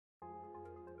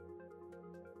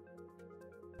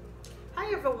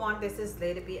Hi everyone, this is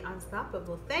Lady B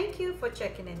Unstoppable. Thank you for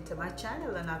checking into my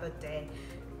channel another day.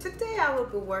 Today I will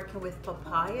be working with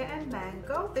papaya and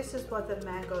mango. This is what the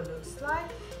mango looks like,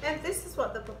 and this is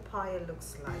what the papaya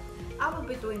looks like. I will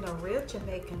be doing a real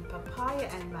Jamaican papaya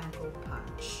and mango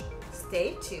punch.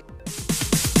 Stay tuned.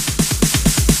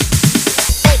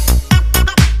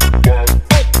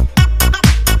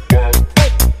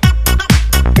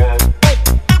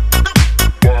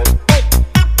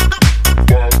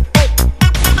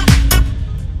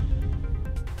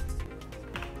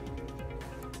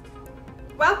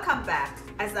 Welcome back.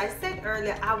 As I said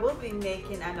earlier, I will be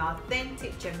making an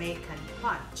authentic Jamaican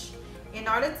punch. In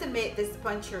order to make this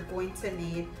punch, you're going to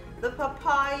need the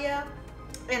papaya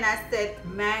and I said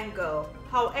mango.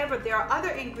 However, there are other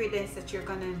ingredients that you're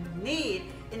going to need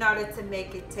in order to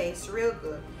make it taste real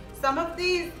good. Some of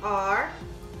these are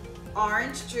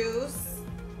orange juice,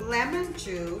 lemon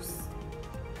juice,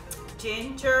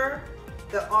 ginger,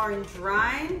 the orange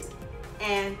rind,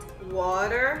 and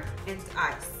water and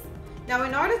ice. Now,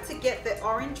 in order to get the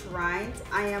orange rind,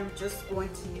 I am just going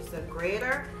to use a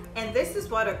grater, and this is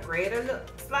what a grater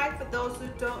looks like. For those who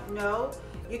don't know,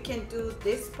 you can do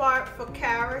this part for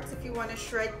carrots if you want to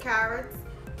shred carrots.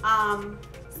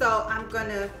 So I'm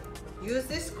gonna use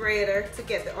this grater to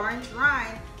get the orange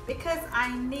rind because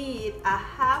I need a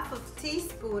half of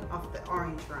teaspoon of the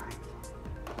orange rind.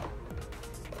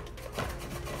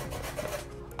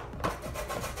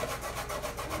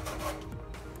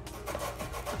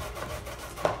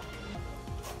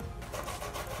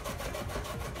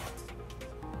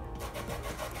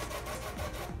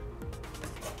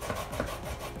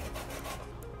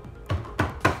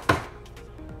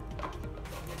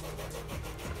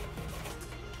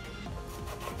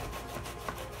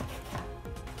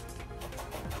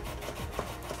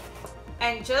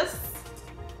 And just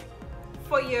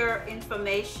for your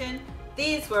information,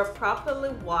 these were properly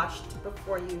washed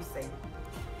before using.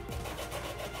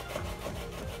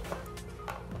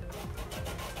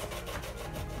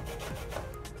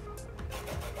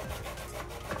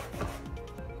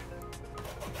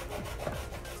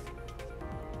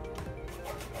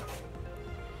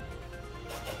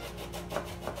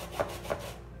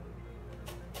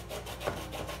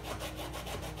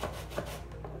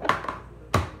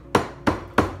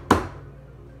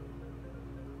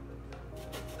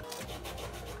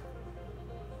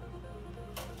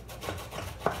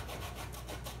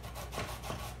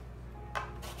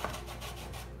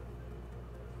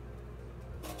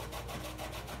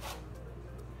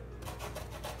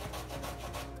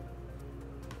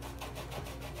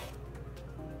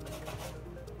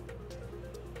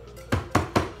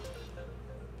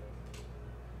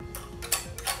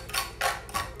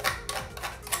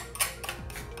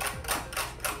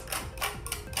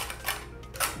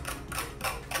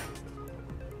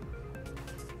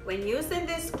 When using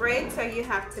this grater, you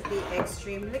have to be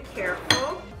extremely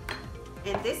careful.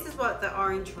 And this is what the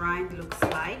orange rind looks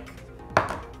like.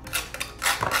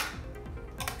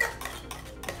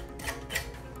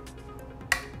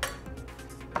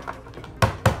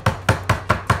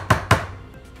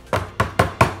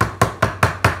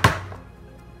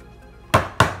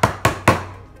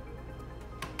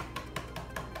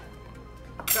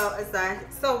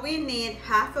 So we need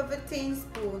half of a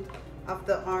teaspoon of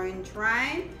the orange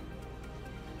rind.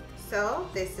 So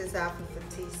this is half of a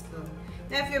teaspoon.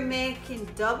 Now if you're making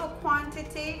double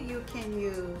quantity, you can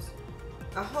use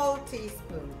a whole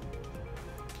teaspoon,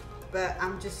 but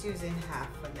I'm just using half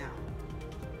for now.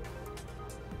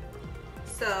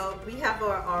 So we have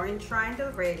our orange rind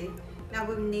already. Now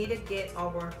we need to get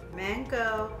our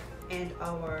mango and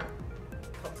our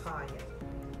papaya.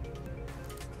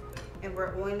 And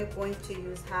we're only going to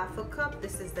use half a cup.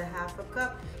 This is the half a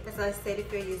cup. As I said,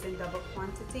 if you're using double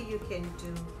quantity, you can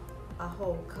do a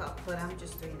whole cup, but I'm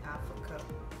just doing half a cup.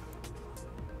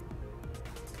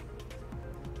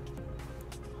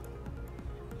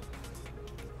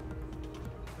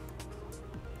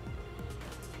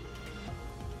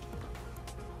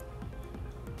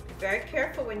 Be very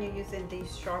careful when you're using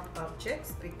these sharp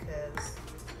objects because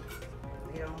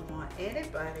we don't want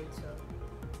anybody to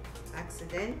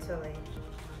accidentally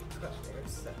cut their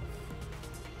stuff.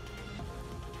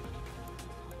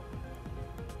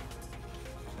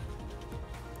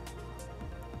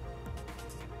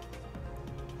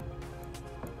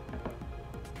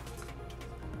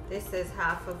 This is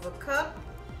half of a cup.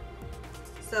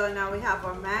 So now we have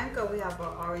our mango, we have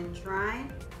our orange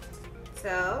rind.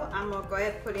 So I'm gonna go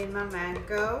ahead and put in my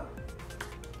mango,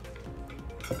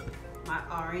 my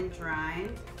orange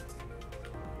rind,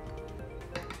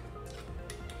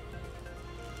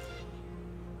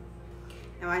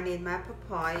 now I need my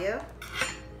papaya,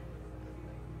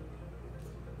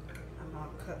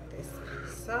 this way,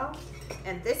 so.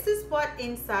 And this is what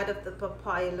inside of the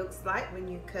papaya looks like when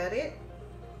you cut it.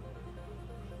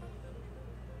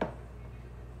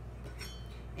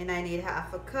 And I need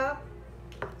 1/2 cup,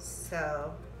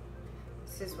 so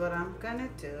this is what I'm gonna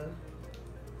do.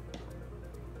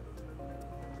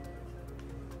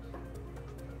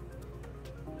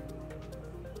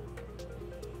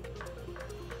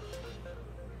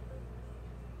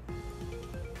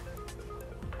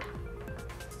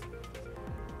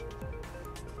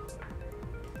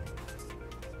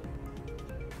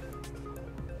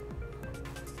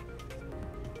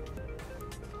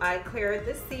 I cleared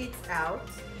the seeds out,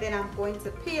 then I'm going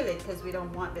to peel it because we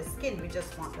don't want the skin, we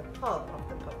just want the pulp of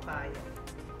the papaya.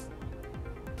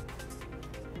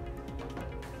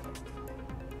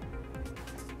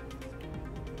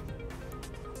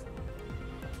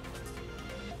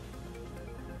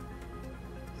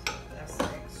 So that's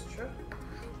extra.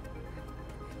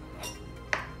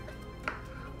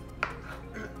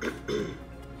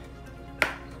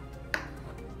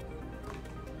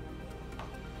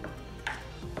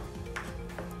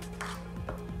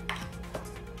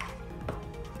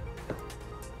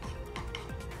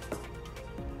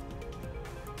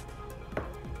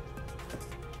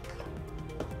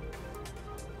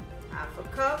 A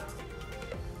cup.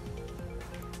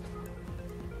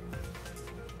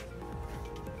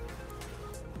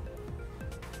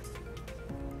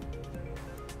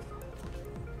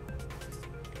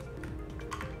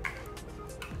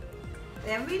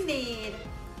 Then we need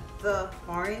the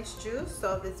orange juice.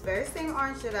 So this very same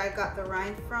orange that I got the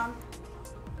rind from,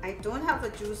 I don't have a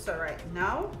juicer right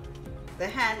now, the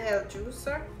handheld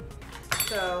juicer.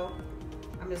 So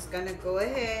I'm just gonna go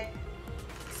ahead,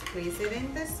 squeeze it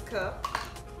in this cup.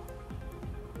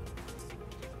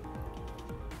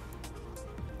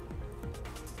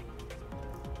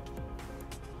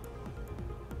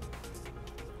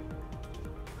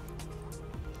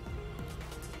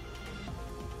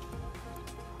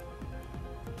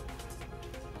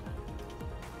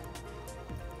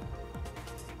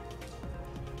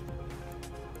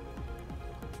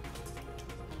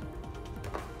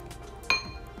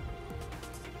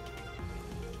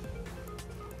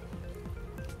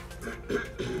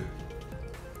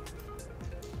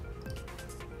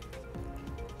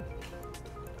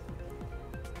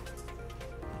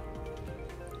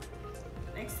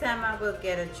 Next time I will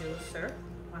get a juicer,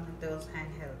 one of those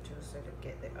handheld juicer to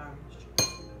get the orange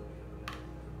juice.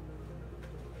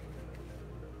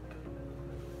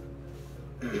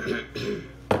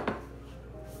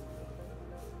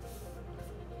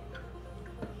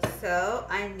 So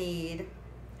I need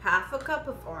 1/2 cup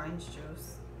of orange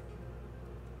juice.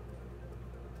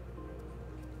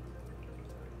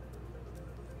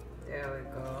 There we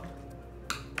go.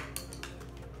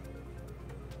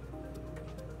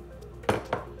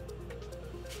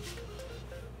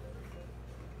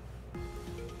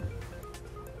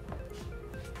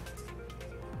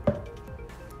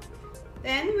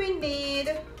 Then we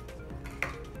need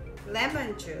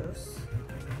lemon juice.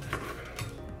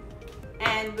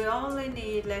 And we only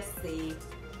need, let's see,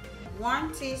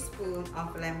 1 teaspoon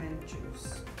of lemon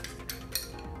juice.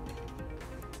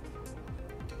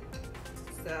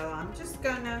 So I'm just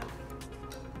gonna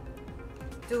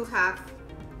do half.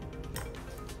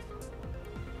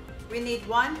 We need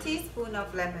 1 teaspoon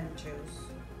of lemon juice.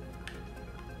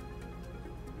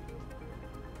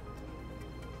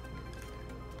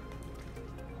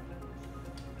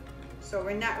 So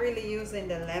we're not really using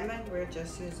the lemon, we're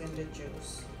just using the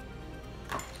juice.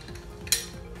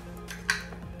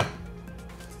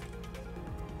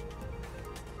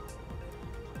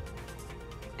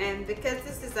 And because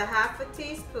this is a 1/2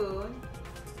 teaspoon,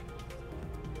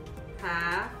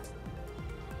 1/2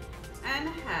 and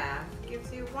 1/2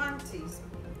 gives you 1 teaspoon.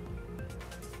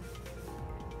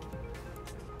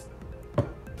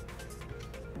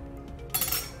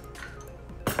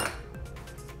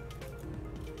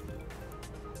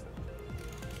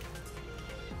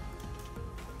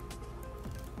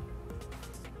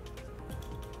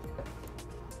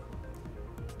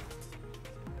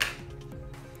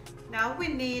 Now we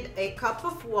need a cup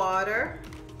of water,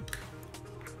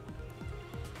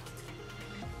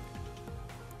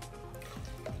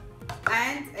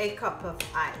 and a cup of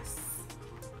ice.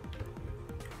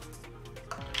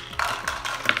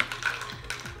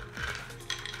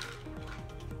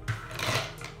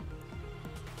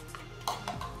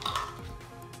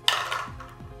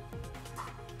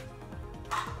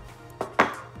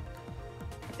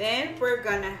 Then we're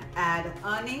gonna add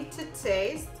honey to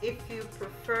taste. If you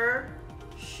prefer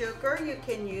sugar, you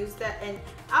can use that, and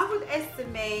I would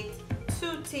estimate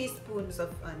 2 teaspoons of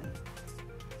honey.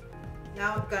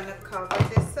 Now I'm gonna cover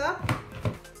this up.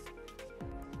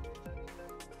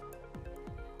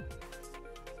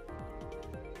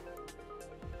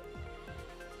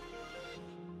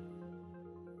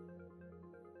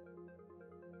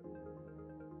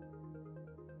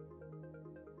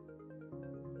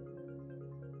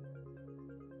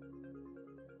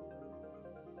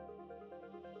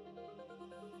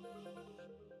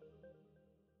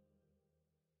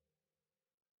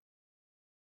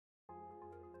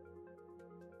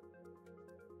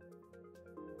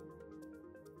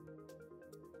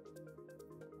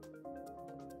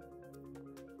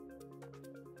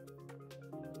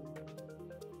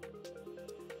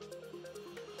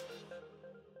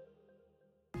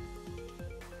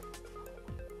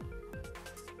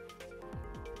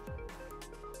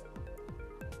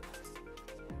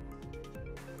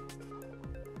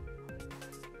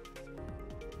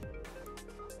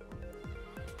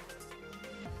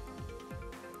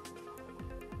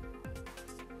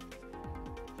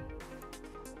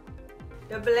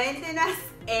 The blending has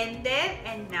ended,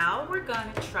 and now we're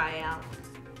gonna try out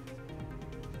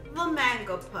the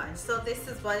mango punch. So this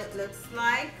is what it looks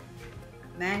like.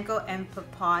 Mango and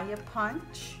papaya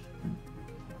punch.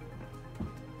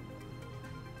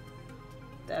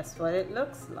 That's what it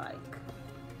looks like.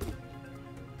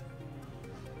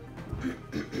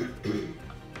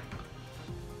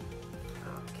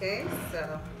 Okay,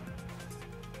 so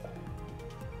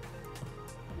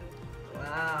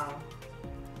wow.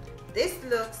 This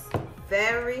looks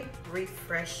very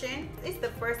refreshing. It's the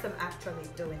first time actually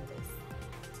doing this.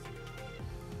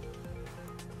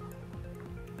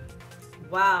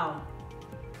 Wow.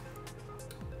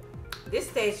 This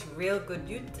tastes real good.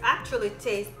 You actually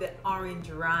taste the orange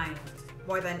rind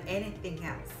more than anything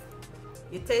else.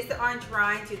 You taste the orange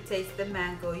rind, you taste the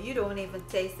mango. You don't even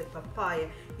taste the papaya.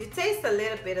 You taste a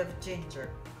little bit of ginger.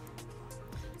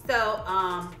 So,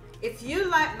 if you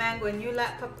like mango and you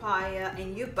like papaya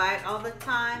and you buy it all the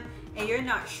time and you're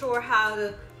not sure how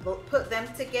to put them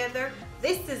together,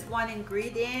 this is one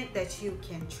ingredient that you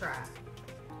can try.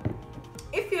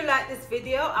 If you like this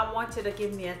video, I want you to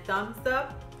give me a thumbs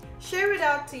up, share it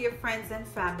out to your friends and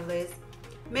families,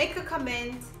 make a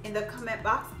comment in the comment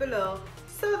box below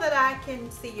so that I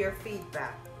can see your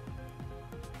feedback.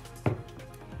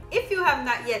 If you have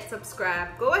not yet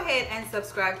subscribed, go ahead and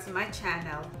subscribe to my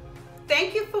channel.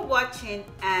 Thank you for watching,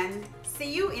 and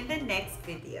see you in the next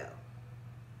video.